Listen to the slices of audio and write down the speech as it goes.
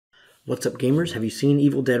What's up, gamers? Have you seen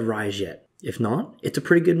Evil Dead Rise yet? If not, it's a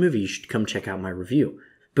pretty good movie. You should come check out my review.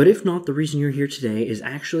 But if not, the reason you're here today is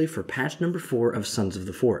actually for patch number 4 of Sons of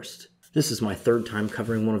the Forest. This is my third time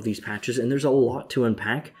covering one of these patches, and there's a lot to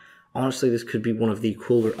unpack. Honestly, this could be one of the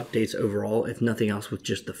cooler updates overall, if nothing else with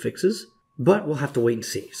just the fixes. But we'll have to wait and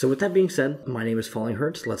see. So with that being said, my name is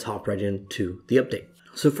fallinghurts. Let's hop right into the update.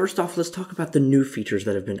 So first off, let's talk about the new features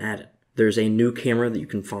that have been added. There's a new camera that you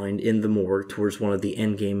can find in the morgue towards one of the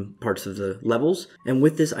endgame parts of the levels, and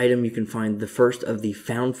with this item you can find the first of the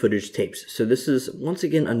found footage tapes. So this is once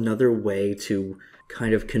again another way to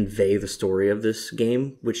kind of convey the story of this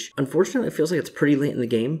game, which unfortunately it feels like it's pretty late in the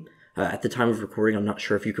game. At the time of recording, I'm not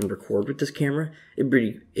sure if you can record with this camera. It'd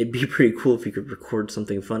be pretty cool if you could record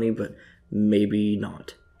something funny, but maybe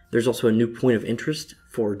not. There's also a new point of interest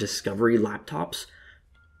for Discovery laptops.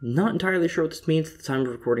 Not entirely sure what this means at the time of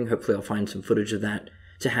recording. Hopefully I'll find some footage of that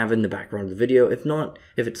to have in the background of the video. If not,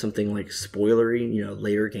 if it's something like spoilery,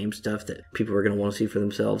 later game stuff that people are going to want to see for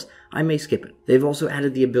themselves, I may skip it. They've also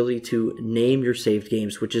added the ability to name your saved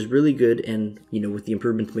games, which is really good, and, with the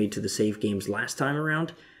improvements made to the save games last time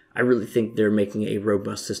around, I really think they're making a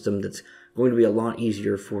robust system that's going to be a lot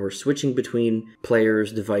easier for switching between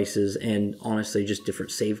players, devices, and honestly just different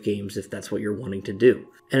save games if that's what you're wanting to do.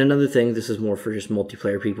 And another thing, this is more for just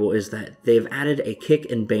multiplayer people, is that they've added a kick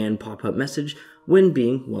and ban pop-up message when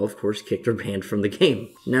being, well, of course, kicked or banned from the game.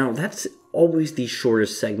 Now, that's always the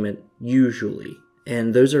shortest segment, usually,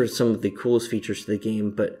 and those are some of the coolest features to the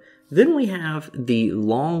game, but then we have the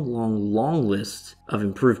long list of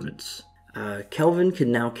improvements. Kelvin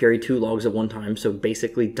can now carry 2 logs at one time, so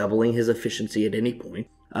basically doubling his efficiency at any point.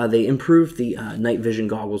 They improved the night vision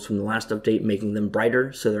goggles from the last update, making them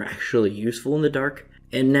brighter, so they're actually useful in the dark.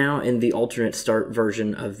 And now in the alternate start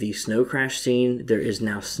version of the snow crash scene, there is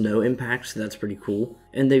now snow impact, so that's pretty cool.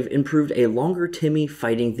 And they've improved a longer Timmy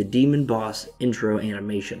fighting the demon boss intro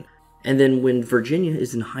animation. And then when Virginia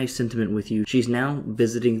is in high sentiment with you, she's now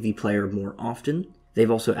visiting the player more often.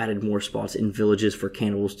 They've also added more spots in villages for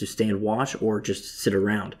cannibals to stand watch or just sit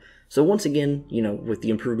around. So once again, with the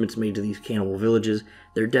improvements made to these cannibal villages,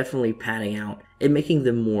 they're definitely padding out and making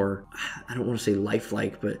them more, I don't want to say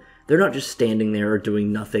lifelike, but they're not just standing there or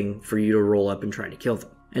doing nothing for you to roll up and try to kill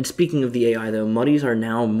them. And speaking of the AI though, muddies are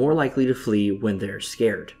now more likely to flee when they're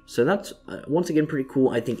scared. So that's, once again, pretty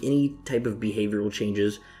cool. I think any type of behavioral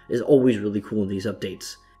changes is always really cool in these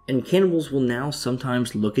updates. And cannibals will now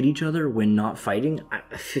sometimes look at each other when not fighting.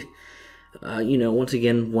 Once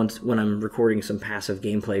again, when I'm recording some passive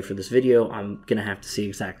gameplay for this video, I'm going to have to see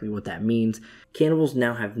exactly what that means. Cannibals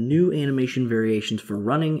now have new animation variations for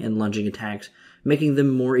running and lunging attacks, making them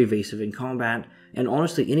more evasive in combat, and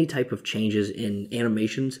honestly, any type of changes in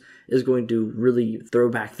animations is going to really throw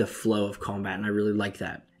back the flow of combat, and I really like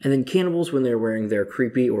that. And then cannibals, when they're wearing their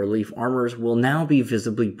creepy or leaf armors, will now be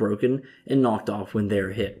visibly broken and knocked off when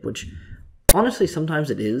they're hit, which honestly sometimes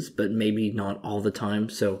it is, but maybe not all the time,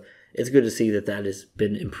 so it's good to see that that has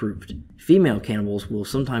been improved. Female cannibals will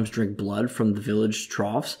sometimes drink blood from the village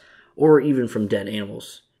troughs, or even from dead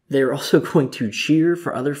animals. They are also going to cheer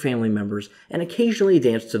for other family members and occasionally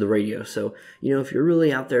dance to the radio. So, if you're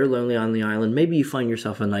really out there lonely on the island, maybe you find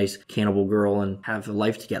yourself a nice cannibal girl and have a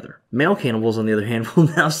life together. Male cannibals, on the other hand, will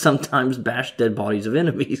now sometimes bash dead bodies of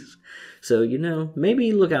enemies. So,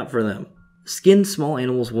 maybe look out for them. Skinned small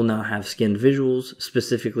animals will now have skinned visuals,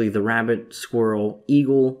 specifically the rabbit, squirrel,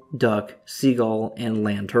 eagle, duck, seagull, and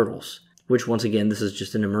land turtles. Which, once again, this is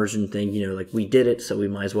just an immersion thing, we did it, so we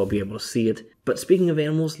might as well be able to see it. But speaking of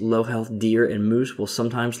animals, low-health deer and moose will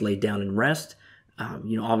sometimes lay down and rest.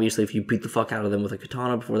 Obviously, if you beat the fuck out of them with a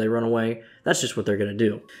katana before they run away, that's just what they're going to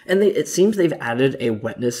do. And it seems they've added a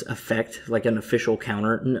wetness effect, like an official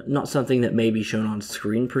counter, not something that may be shown on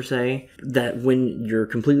screen per se, that when you're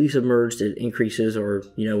completely submerged, it increases, or,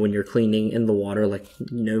 when you're cleaning in the water, like,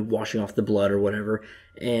 washing off the blood or whatever,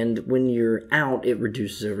 and when you're out, it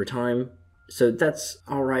reduces over time. So that's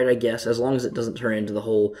alright, I guess, as long as it doesn't turn into the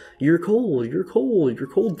whole, you're cold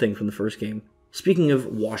thing from the first game. Speaking of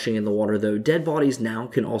washing in the water, though, dead bodies now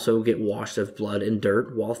can also get washed of blood and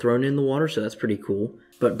dirt while thrown in the water, so that's pretty cool.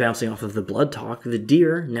 But bouncing off of the blood talk, the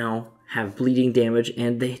deer now have bleeding damage,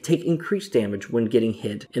 and they take increased damage when getting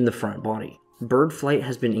hit in the front body. Bird flight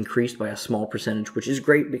has been increased by a small percentage, which is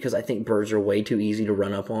great because I think birds are way too easy to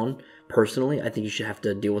run up on. Personally, I think you should have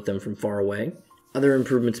to deal with them from far away. Other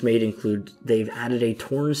improvements made include they've added a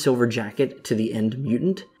torn silver jacket to the end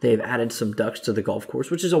mutant. They've added some ducks to the golf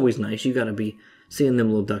course, which is always nice. You gotta be seeing them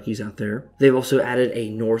little duckies out there. They've also added a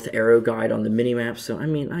north arrow guide on the minimap, so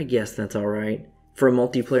I guess that's alright. For a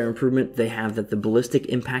multiplayer improvement, they have that the ballistic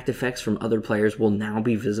impact effects from other players will now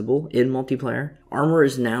be visible in multiplayer. Armor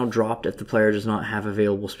is now dropped if the player does not have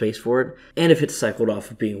available space for it, and if it's cycled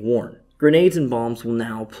off of being worn. Grenades and bombs will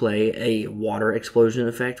now play a water explosion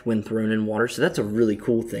effect when thrown in water, so that's a really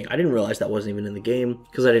cool thing. I didn't realize that wasn't even in the game,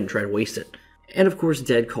 because I didn't try to waste it. And of course,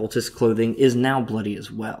 dead cultist clothing is now bloody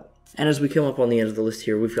as well. And as we come up on the end of the list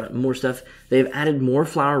here, we've got more stuff. They've added more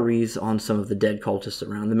flower wreaths on some of the dead cultists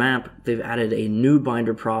around the map. They've added a new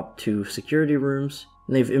binder prop to security rooms.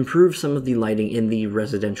 And they've improved some of the lighting in the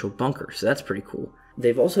residential bunker, so that's pretty cool.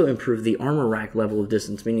 They've also improved the armor rack level of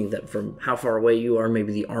distance, meaning that from how far away you are,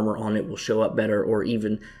 maybe the armor on it will show up better, or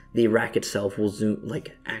even the rack itself will zoom,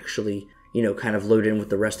 like actually, kind of load in with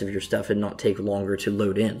the rest of your stuff and not take longer to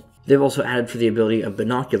load in. They've also added for the ability of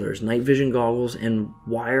binoculars, night vision goggles, and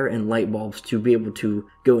wire and light bulbs to be able to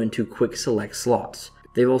go into quick select slots.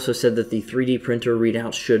 They've also said that the 3D printer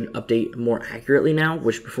readouts should update more accurately now,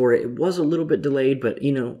 which before it was a little bit delayed, but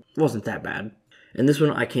it wasn't that bad. And this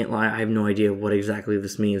one, I can't lie, I have no idea what exactly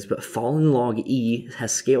this means, but Fallen Log E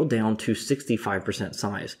has scaled down to 65%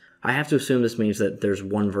 size. I have to assume this means that there's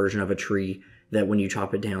one version of a tree that when you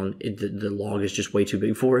chop it down, the log is just way too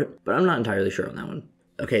big for it, but I'm not entirely sure on that one.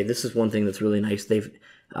 Okay, this is one thing that's really nice. They've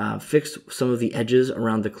fixed some of the edges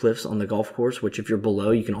around the cliffs on the golf course, which if you're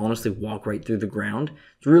below, you can honestly walk right through the ground.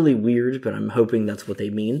 It's really weird, but I'm hoping that's what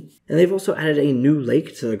they mean. And they've also added a new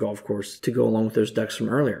lake to the golf course to go along with those ducks from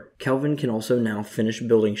earlier. Kelvin can also now finish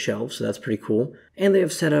building shelves, so that's pretty cool. And they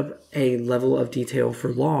have set up a level of detail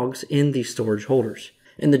for logs in the storage holders.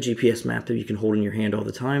 And the GPS map that you can hold in your hand all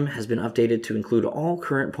the time has been updated to include all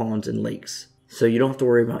current ponds and lakes. So you don't have to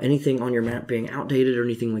worry about anything on your map being outdated or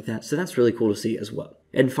anything like that, so that's really cool to see as well.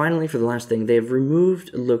 And finally, for the last thing, they have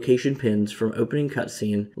removed location pins from opening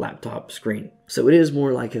cutscene laptop screen. So it is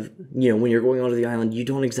more like, when you're going onto the island, you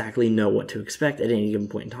don't exactly know what to expect at any given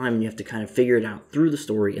point in time, and you have to kind of figure it out through the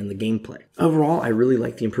story and the gameplay. Overall, I really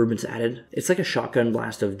like the improvements added. It's like a shotgun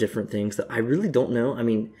blast of different things that I really don't know.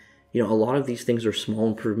 A lot of these things are small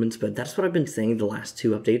improvements, but that's what I've been saying the last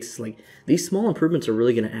two updates. Like, these small improvements are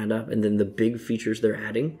really going to add up, and then the big features they're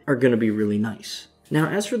adding are going to be really nice. Now,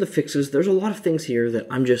 as for the fixes, there's a lot of things here that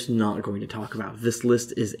I'm just not going to talk about. This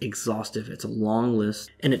list is exhaustive. It's a long list,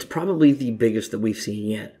 and it's probably the biggest that we've seen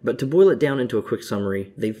yet. But to boil it down into a quick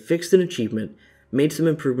summary, they've fixed an achievement, made some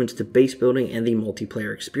improvements to base building and the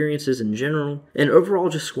multiplayer experiences in general, and overall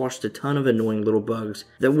just squashed a ton of annoying little bugs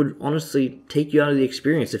that would honestly take you out of the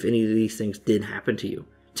experience if any of these things did happen to you.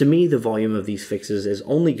 To me, the volume of these fixes is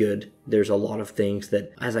only good. There's a lot of things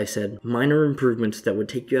that, as I said, minor improvements that would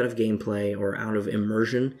take you out of gameplay or out of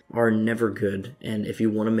immersion are never good. And if you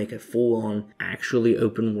want to make a full-on, actually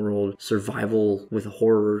open-world survival with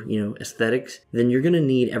horror, aesthetics, then you're going to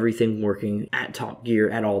need everything working at top gear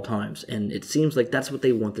at all times. And it seems like that's what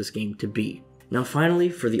they want this game to be. Now finally,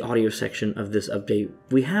 for the audio section of this update,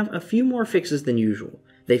 we have a few more fixes than usual.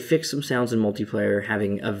 They fixed some sounds in multiplayer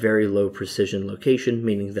having a very low precision location,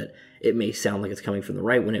 meaning that it may sound like it's coming from the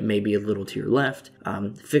right when it may be a little to your left.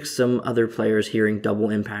 Fixed some other players hearing double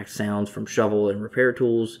impact sounds from shovel and repair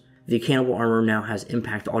tools. The cannibal armor now has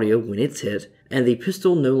impact audio when it's hit, and the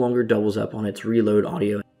pistol no longer doubles up on its reload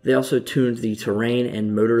audio. They also tuned the terrain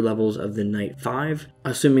and motor levels of the Night 5,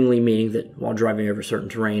 assumingly meaning that while driving over certain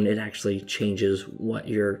terrain, it actually changes what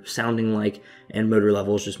you're sounding like, and motor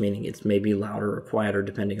levels just meaning it's maybe louder or quieter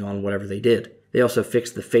depending on whatever they did. They also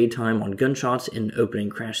fixed the fade time on gunshots in opening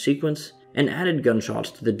crash sequence, and added gunshots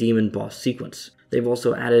to the demon boss sequence. They've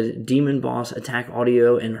also added demon boss attack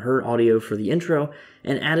audio and her audio for the intro,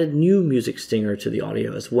 and added new music stinger to the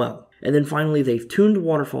audio as well. And then finally, they've tuned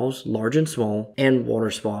waterfalls, large and small, and water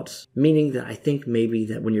spots, meaning that I think maybe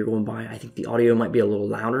that when you're going by, I think the audio might be a little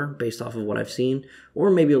louder based off of what I've seen, or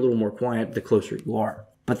maybe a little more quiet the closer you are.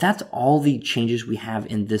 But that's all the changes we have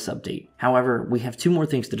in this update. However, we have two more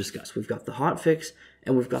things to discuss. We've got the hotfix,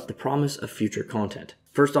 and we've got the promise of future content.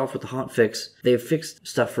 First off, with the hotfix, they have fixed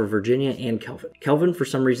stuff for Virginia and Kelvin. Kelvin, for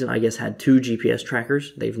some reason, I guess had 2 GPS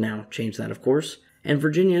trackers. They've now changed that, of course. And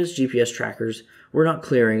Virginia's GPS trackers were not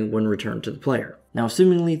clearing when returned to the player. Now,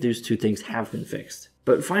 assumingly, those two things have been fixed.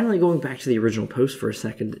 But finally, going back to the original post for a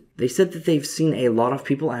second, they said that they've seen a lot of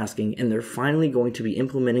people asking, and they're finally going to be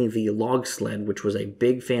implementing the log sled, which was a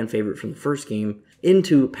big fan favorite from the first game,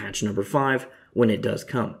 into patch number 5 when it does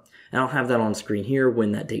come. And I'll have that on screen here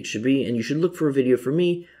when that date should be, and you should look for a video from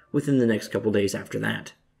me within the next couple days after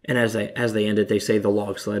that. And as they end it, they say the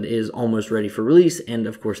log sled is almost ready for release, and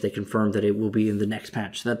of course they confirm that it will be in the next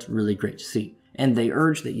patch. So that's really great to see. and they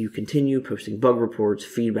urge that you continue posting bug reports,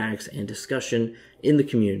 feedbacks, and discussion in the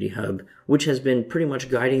community hub, which has been pretty much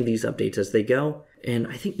guiding these updates as they go. And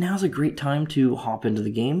I think now's a great time to hop into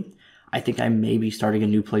the game. I think I may be starting a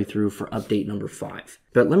new playthrough for update number 5.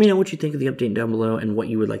 But let me know what you think of the update down below and what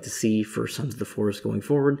you would like to see for Sons of the Forest going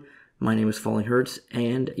forward. My name is fallinghurts,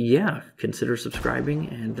 and yeah, consider subscribing,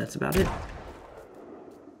 and that's about it.